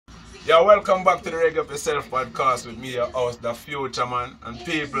Yeah, welcome back to the Reggae for Self podcast with me, your host, the Future Man, and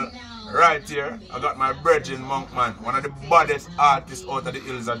people right here. I got my brethren Monkman, one of the baddest artists out of the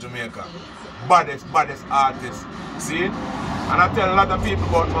hills of Jamaica. Baddest artist. See? And I tell a lot of people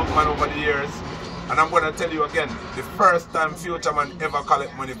about Monkman over the years, and I'm going to tell you again, the first time Future Man ever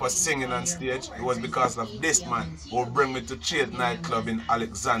collect money for singing on stage, it was because of this man who bring me to Chase nightclub in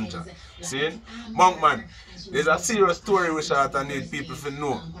Alexandria. See? Monkman, there's a serious story which I need people to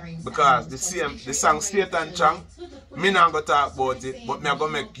know, because the song State and Chang, me not going to talk about it, but me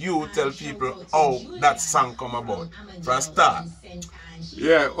going to make you tell people how that song come about from start.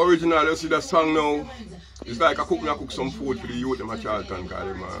 Yeah, originally you see that song now, it's like I cook some food for the youth in my Charlton, because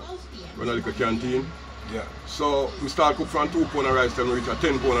they run a little canteen. Yeah. So we start cook from 2 pounds of rice till we reach a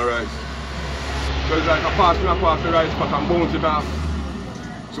 10 pounds of rice. So it's like I pass the rice pot and bounce it off.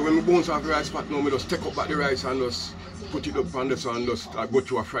 So when we bounce off the rice pot now, we just take up back the rice and just put it up on this and just go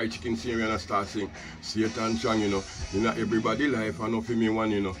to a fried chicken scene and start sing State and Chang, you know. In everybody life and not for me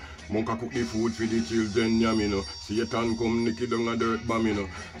one, you know. Monka cook the food for the children, you know. Satan come nick it down a dirt bomb, you know.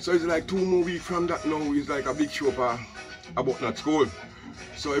 So it's like 2 more weeks from that now, it's like a big show about that school.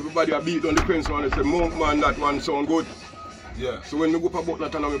 So everybody a beat on the fence and they say, Monk man, that one sound good. Yeah. So when we go up about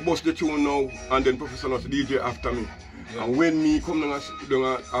that and we bust the tune now, and then Professor Nuts DJ after me. Yeah. And when me come down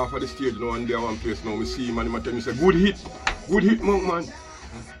off of the stage now and there one place now, we see him and he tell me, say, good hit Monk man.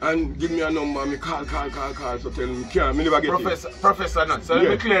 And give me a number, me call, so tell me, can't, me never get it. Professor Nuts, so let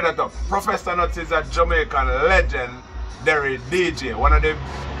me clear that up. Professor Nuts is a Jamaican legendary DJ, one of the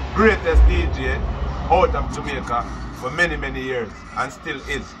greatest DJ out of Jamaica for many years, and still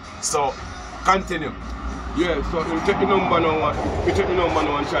is. So, continue. Yeah, so he take the number now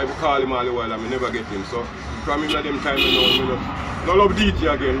and try to call him all the while and me never get him. So, from him at them time, you know, me don't love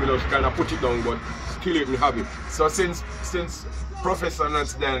DJ again, we just kind of put it down, but still let me have it. So since Professor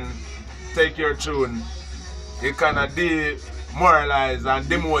Nuts then take your tune, it kind of demoralize and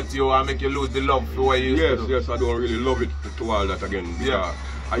demote you and make you lose the love for what you used to do. Yes, I don't really love it to all that again. Yeah.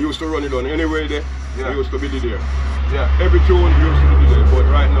 I used to run it on anyway there, I used to be there. Yeah. Every tune used to be there, but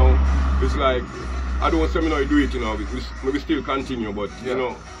right now, it's like, I don't say me now do it, you know, we still continue, but you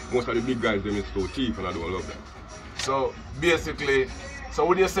know, most of the big guys, them is so cheap and I don't love them. So basically, so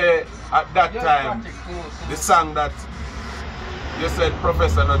would you say at that time, the song that you said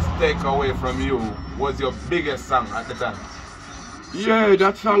Professor Nuts take away from you was your biggest song at the time? Yeah,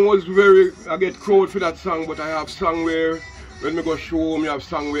 that song was very, I get crowd for that song, but I have song where, when me go show, me have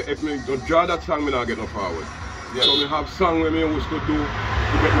song where if me don't draw that song, me not get no forward. Yeah. So me have song where me used to do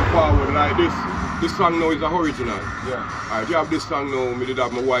to get me forward like this. This song now is a original. Yeah. Alright, you have this song now, me did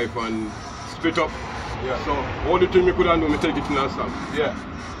have my wife and split up. Yeah. So all the thing me could do, me take it in a song. Yeah.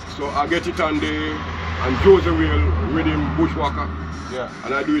 So I get it on there, and Josey Whale, rhythm, Bushwhacker. Yeah.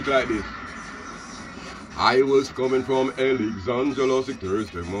 And I do it like this. I was coming from Alexandria last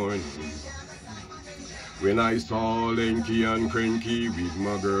Thursday morning, when I saw Lanky and Cranky with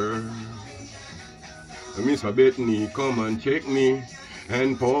my girl. Miss Bethany come and check me,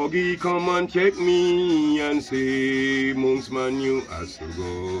 and Poggy come and check me and say, Monksman, you has to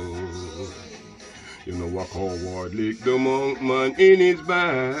go. You know a coward lick the monk man in his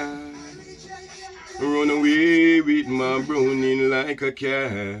back, run away with my browning like a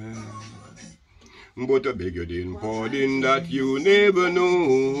cat. But I beg you then pardon that you never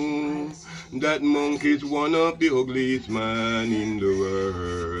know that monk is one of the ugliest man in the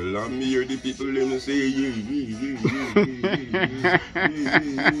world. I'm hear the people them say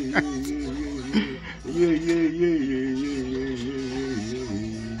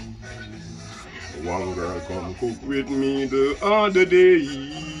One girl come cook with me the other day.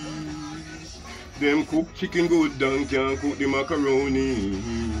 Them cook chicken good, down can't cook the macaroni.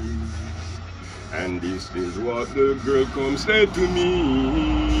 And this is what the girl come said to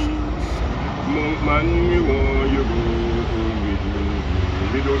me. Monk man, me want you go home with me.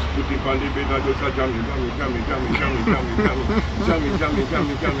 Me just put it on the bed and just a jammy.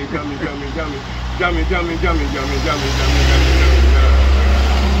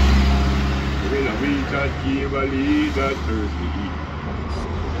 When I reach that cave, I leave that thirsty.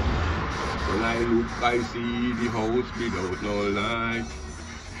 When I look, I see the house without no light.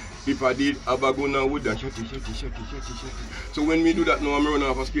 If I did Abaguna would have shutty. So when we do that now, I'm running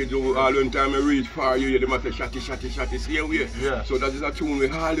off a stage all the time I reach far you hear them say shutty, same way. Yeah. So that is a tune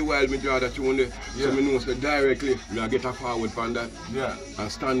where all the while me draw that tune there. Yeah. So me know say directly me I get a forward from that. Yeah.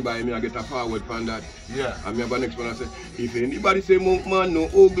 And stand by me I get a forward from that. Yeah. And me have a next one I say, if anybody say monk man no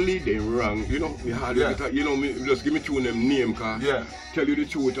ugly, they wrong. You know, me hardly get a, you know, me just give me tune them name cause tell you the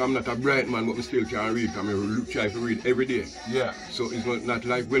truth, I'm not a bright man but me still can read because I try to read every day. Yeah. So it's not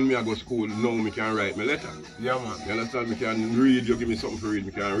like when me I go school, now me can write my letter. Yeah, man. You understand? Me can read, you give me something to read,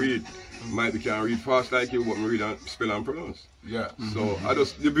 me can read. Might be can read fast like you, but me read and spell and pronounce. Yeah. So I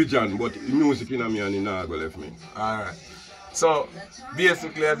just the vision, but the music in me and it not go left me. Alright. So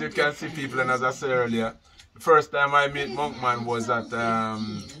basically, as you can see, people, and as I said earlier, the first time I met Monkman was at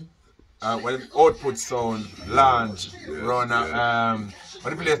Output Sound Lounge, around what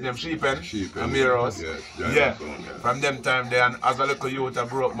the place named Sheepen, Amiros. Yes, From them time there, and as a little youth, I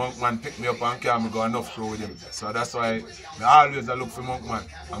grew up, Monkman picked me up and came and go enough show with him. So that's why I always look for Monkman.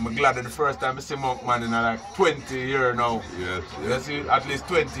 I'm glad that the first time I see Monkman in like 20 years now. Yes. You see, at least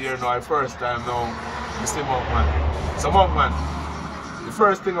 20 years now, the first time now, I see Monkman. So Monkman, the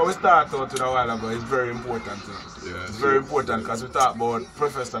first thing we start out with a while ago is very important. Yes. It's very important because we talk about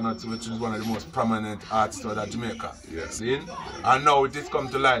Professor Nuts, which is one of the most prominent artists out of Jamaica. Yes. See? And now it is come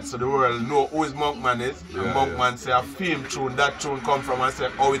to light, so the world know who is Monkman is. And Monkman say a theme tune, that tune come from and say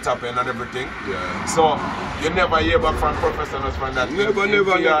how it happened and everything. Yeah. So you never hear back from Professor Nuts from that. Never.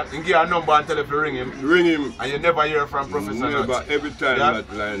 You give a number and tell him to ring him. Ring him. And you never hear from Professor Nuts. Never, every time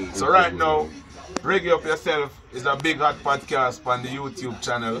that line. So right now, Reggae Up Yourself is a big hot podcast on the YouTube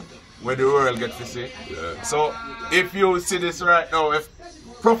channel where the world get to see. Yeah. So if you see this right now, if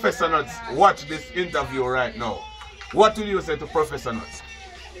Professor Nuts watch this interview right now, what will you say to Professor Nuts?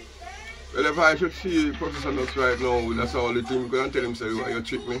 Well, if I should see Professor Nuts right now, that's all the thing. Because I tell him, say, you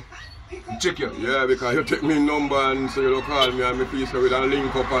trick me. Trick you? Yeah, because you take me number and so you don't call me and me piece with a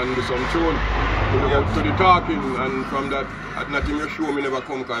link up and do some tune. To the talking, and from that, at nothing you show me never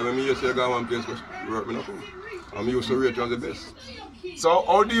come, because when me say I go one place, work me not come. I'm used to rate you as the best. So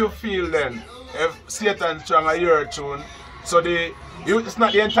how do you feel then, if Satan Strong a your tune, so it's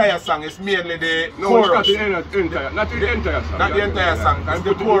not the entire song, it's mainly the chorus? It's not the entire, not the entire song. Not the entire song, it's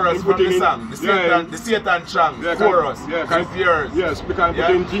the chorus from the song, the Satan Strong chorus, it's yours. Yes, because I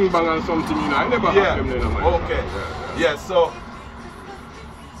put in jing bang and something in, I never have them in my mind. Okay, yes, so,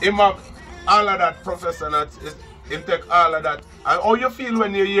 all of that, Professor Nuts, him take all of that. And how you feel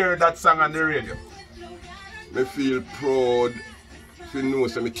when you hear that song on the radio? I feel proud to know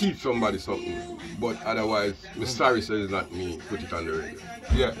that I teach somebody something, but otherwise, I'm sorry say it's not me put it on the radio.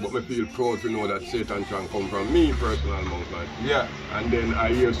 Yeah. But I feel proud to know that Satan can come from me, personal Monkman. Yeah. And then I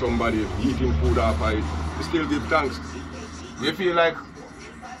hear somebody eating food off I still give thanks. You feel like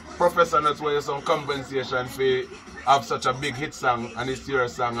Professor Nuts where you some compensation for have such a big hit song and it's your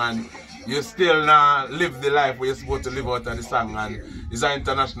song and you still not live the life where you're supposed to live out of the song and it's an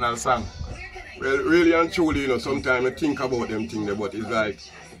international song? Well, really and truly, you know, sometimes I think about them things there, but it's like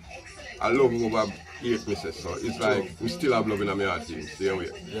I love over hate myself, so it's like I still have love in my heart things, same way.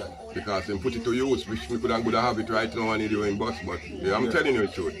 Yeah. Because I put it to use, which we could have it right now and doing bus, but yeah, I'm telling you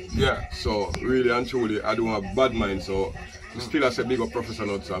the truth. Yeah. So really and truly, I don't have bad mind, so still I say big up Professor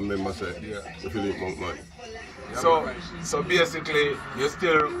Nuts and member say, you feel it, Monkman. So basically, you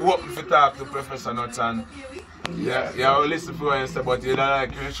still open to talk to Professor Nuts and you listen to what you say, but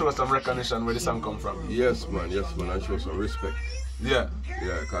you show some recognition where the song come from. Yes man, and show some respect. Yeah.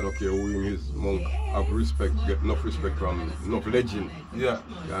 Yeah, because I don't care who he is, Monk, have respect, get enough respect from enough legend. Yeah.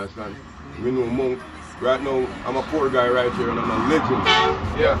 You understand? We know Monk, right now, I'm a poor guy right here and I'm a legend.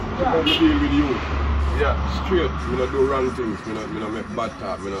 Yeah. How to deal with you. Yeah. Straight, I don't do wrong things, I don't make bad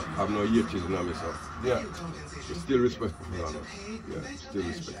talk, I don't have no hatred in myself. Yeah. Still respect Professor Nuts. Yeah, still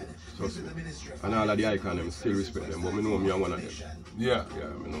respect them. Trust me. And all of the icons, them still respect them, but I know me are one of them. Yeah. Yeah,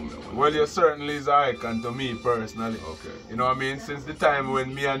 I know me are one. Well, you certainly is an icon to me personally. Okay. You know what I mean? Since the time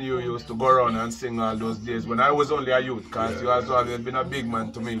when me and you used to go around and sing all those days, when I was only a youth, because you also have been a big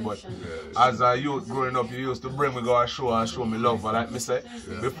man to me, but as a youth growing up, you used to bring me go a show and show me love. But like me say,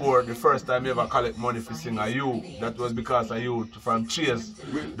 before the first time you ever collect money for sing a you, that was because a youth from Chase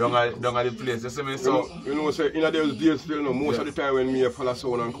down at the place. You see me? So, you know, say, in those days still, no, most of the time when me follow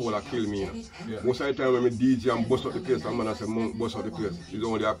sound and cola kill me, you know. Most of the time when me DJ and bust up the place, and man I say, bust up the place. It's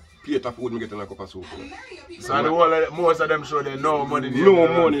only a plate of food me get in a cup of soup. You know. So the whole, most of them show they no money. No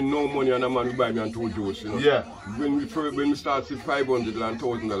money, and a man will buy me and 2 juice, you know. Yeah. When we start with $500 and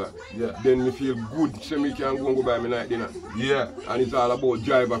 $1,000, then me feel good, so me can go buy me night dinner. Yeah. And it's all about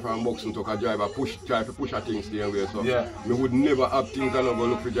driver from boxing to a driver try to push a things the way. So me would never have things and not go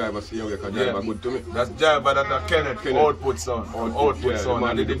look for drivers the way, because driver good to me. That's driver that a Kenneth output sound. Output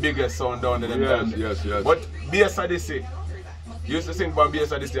sound, and the biggest sound down in them. Yes. But BSADC, you used to sing from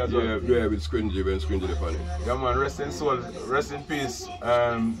BSADC as well? Yeah, with Squingy, when Squingy the funny. Yeah man, rest in soul, rest in peace,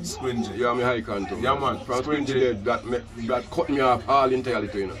 Squingy. Yeah, me high canto. Yeah man, from Squingy dead, that cut me off all entirely,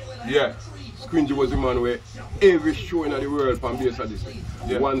 you know. Yeah. Squingy was the man where every show in the world from base of this.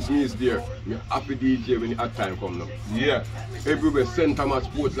 Yeah. Once me is there, me happy DJ when the time come now. Yeah. Everywhere, St. Thomas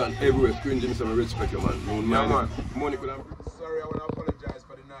Sports and everywhere, Squingy, me say I respect you, man. Yeah, man. Money could have... Sorry, I want to apologize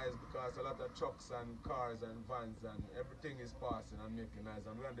for the noise because a lot of trucks and cars and vans and everything is passing and making noise.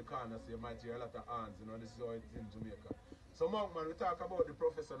 And we're on the corner, so you might hear a lot of hands. You know, this is how it's in Jamaica. So, Monk, man, we talk about the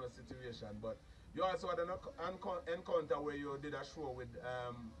professional situation, but you also had an encounter where you did a show with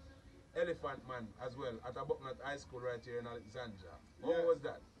Elephant Man as well at a Bucknut High School right here in Alexandria. How was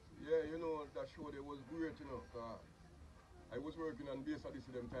that? Yeah, you know, that show there was great, you know. I was working on base at this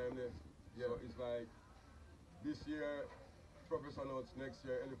them time there. Yeah. So it's like this year, Professor Nuts, next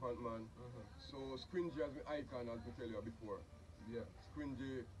year, Elephant Man. So Squingy has been icon, as I tell you before. Yeah.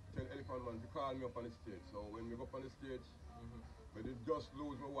 Squingy tell Elephant Man to call me up on the stage. So when we go up on the stage, I did just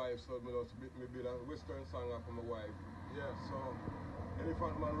lose my wife, so I just build a Western song for my wife. Yeah. So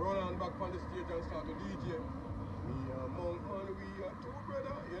Elephant Man run on back on the stage and start to DJ. Me and Monk Man, we are two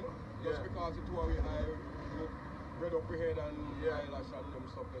brother, you know. Just because the two of we look red up your head and eyelash and them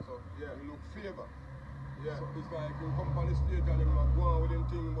stuff there, so we look favor. Yeah. So it's like you come on the stage and him go on with him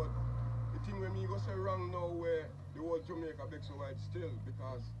thing, but the thing when me go say wrong now where the whole Jamaica beg so wide still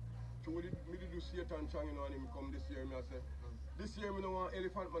because me did do Satan Chang, you know, and him come this year, me I say, this year me don't want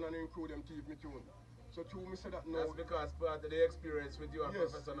Elephant Man and him crew them teeth me tune. So true, me say that now. That's because part of the experience with you and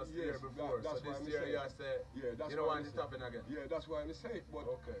Professor Nuts year before. That's so why this year you say, you don't want it to happen again. Yeah, that's why I say it, but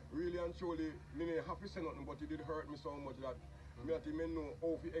really and truly, me ain't happy say nothing, but it did hurt me so much that me not even know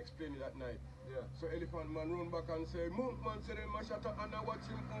how to explain it that night. Yeah. So Elephant Man run back and say, Monk Man say them mash up and I watch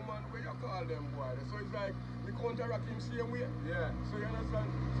him come and where you call them boy. So it's like we counteract him same way. Yeah. So you understand?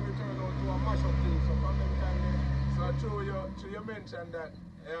 So it turned out to a mash up thing. So from them time there. So true you mentioned that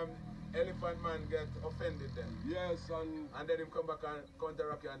Elephant Man get offended then. Yes, and then him come back and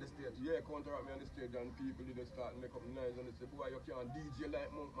counteract you on the stage. Yeah, counteract me on the stage and people did start make up noise and they say, boy, you can't DJ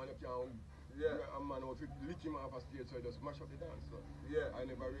like Monk Man, you can't a man out, if you lick him off a stage so he just mash up the dance. So I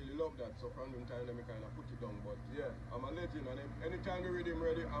never really loved that. So from them time I kind of put it down, but I'm a legend and anytime you ready,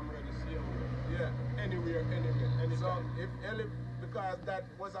 I'm ready same way. Yeah. Anywhere, anytime. So if because that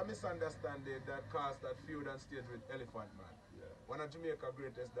was a misunderstanding that caused that feud on stage with Elephant Man. One of Jamaica's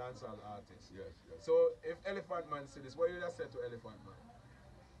greatest dancehall artists. Yes. So if Elephant Man see this, what you just say to Elephant Man?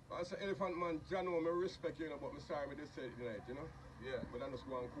 I say Elephant Man, John, I respect you, but I'm sorry I just said it tonight, you know? Yeah. But I'm just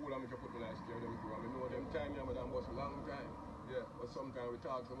going cool and I put me nice together with you. I know them time, but that was a long time. Yeah. But sometimes we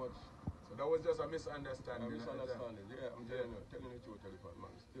talk so much. So that was just a misunderstanding. Yeah, I'm telling you the truth, Elephant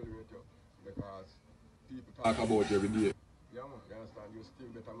Man. Still rate you. Because people talk about you every day. Yeah, man. You understand? You're still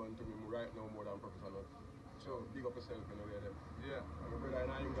better man to me right now more than Professor Nuts. So big up yourself in the way them. Yeah. I'm a brother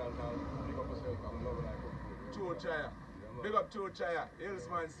in England, big up yourself, I'm love like up. True Chaya. Big up True Chaya.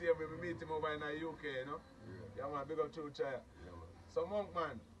 Hillsman see him, we meet him over in the UK, you know? Yeah man, big up True Chaya. Yeah man. So Monk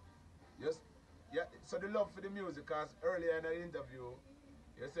Man, so the love for the music, because earlier in the interview,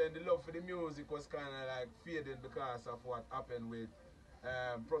 you said the love for the music was kind of like fading because of what happened with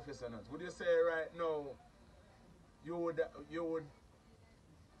Professor Nuts. Would you say right now, you would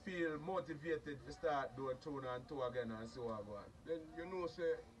feel motivated to start doing tune and two again and so on? Then you know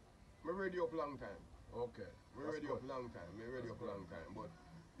say, I'm ready up long time. Okay. I'm ready up long time. But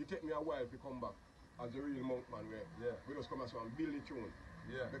it take me a while to come back as a real Monk Man where we just come as one build the tune.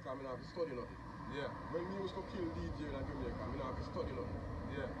 Yeah. Because I have to study nothing. Yeah. When we used to kill DJ in Jamaica, I have to study nothing.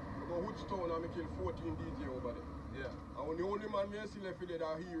 Yeah. We go Woodstown and I kill 14 DJ over there. Yeah. And when the only man me see left with that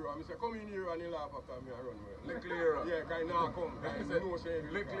hero, I say come in here and he laugh after me and run away. Lick hero. Yeah, kind of come.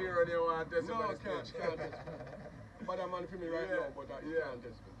 Lick hero they want to test no, can't test me. But a man for me right now, but he can't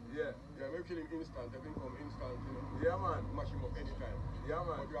test me. Yeah. Yeah, we kill him instant, I think come instant, you know. Yeah man. Mash him up anytime. Yeah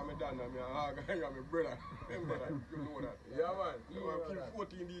man. But you are my dad and you are my brother. Remember that, you know that. Yeah man. You know, kill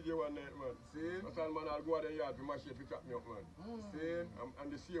 14 DJ one night, man. See? But man, I'll go out the yard to mash it to trap me up, man. See? And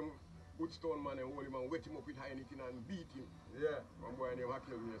the same Woodstone man and hold him and wet him up with anything and beat him. Yeah. One boy named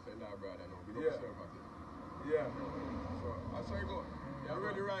Hakel me and say, nah brother, no. Big up yourself, Hakel. Yeah. So, that's how you go. Yeah, I'm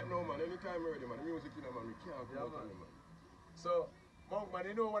ready right now, man. Anytime I'm ready, man. The music, you know, man, we can't come out on it, man. So, Monk Man,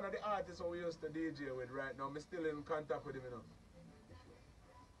 you know one of the artists who we used to DJ with right now, I'm still in contact with him, you know.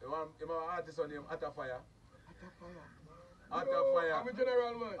 I'm an artist on him, Atafire. Atafire? Out of fire. I'm a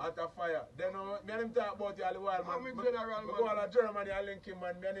general, man. Out of fire. Then me and him talk about you all the while, man. I'm a general, man. Go all to Germany and link him,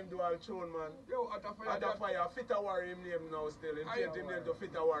 man. Me and him do all tune, man. Yo, out of fire. Out of fire. Fitta Worry him name now still. He changed him name to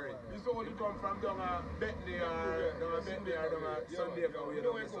Fitta Worry. He come from down Bethany or down Sunday.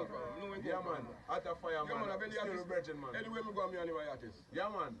 Yeah, man. Out of fire, man. Still virgin, man. Anyway, me go and me and my artist.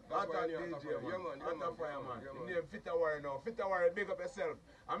 Yeah, man. Out of DJ, man. Out of fire, man. His name Fitta Worry now. Fitta Worry, big up yourself.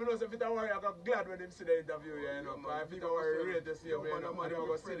 I mean, also Fitta Worry, I got glad when him see the interview, you know. Because Fitta Worry rate to see him, man. I'm going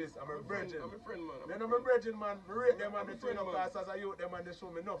to see this. I'm a virgin. I'm a friend, man. Then I'm a virgin, man. I rate them and the twin, because as a youth, them and they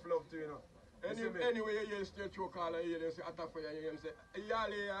show me enough love to, you know. Anyway, you hear straight through caller here, they say attack fire, you hear them say,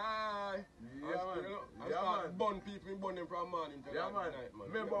 Yali, aye. Yeah, man. I start burn people, burn them from morning to night, man.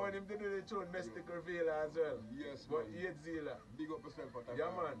 Remember when him did the tune Mystic Revealer as well? Yes, but man. 8 Zila. Big up yourself, attack Yeah,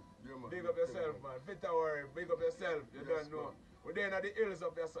 fire. man. Yeah, man. Big up yourself, man. Fitta Worry, big up yourself. You don't know. We're there at the hills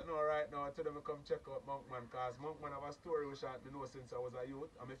up there now right now. I tell them to come check out Monkman, because Monkman have a story which I know since I was a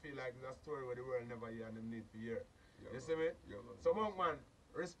youth. And I feel like it's a story where the world never hear and them need to hear. Yeah, you see me? Yeah, man. So Monkman,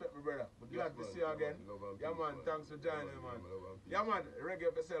 respect me, brother. We're glad to see you again. Yeah, man. Thanks for joining, man. Yeah, man.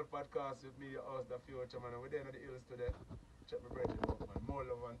 Reggae Up Yourself podcast with me, your host, the future, man. And we're there at the hills today. Check my brother, man. More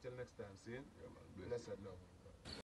love until next time. See you? Yeah, man. Blessed love.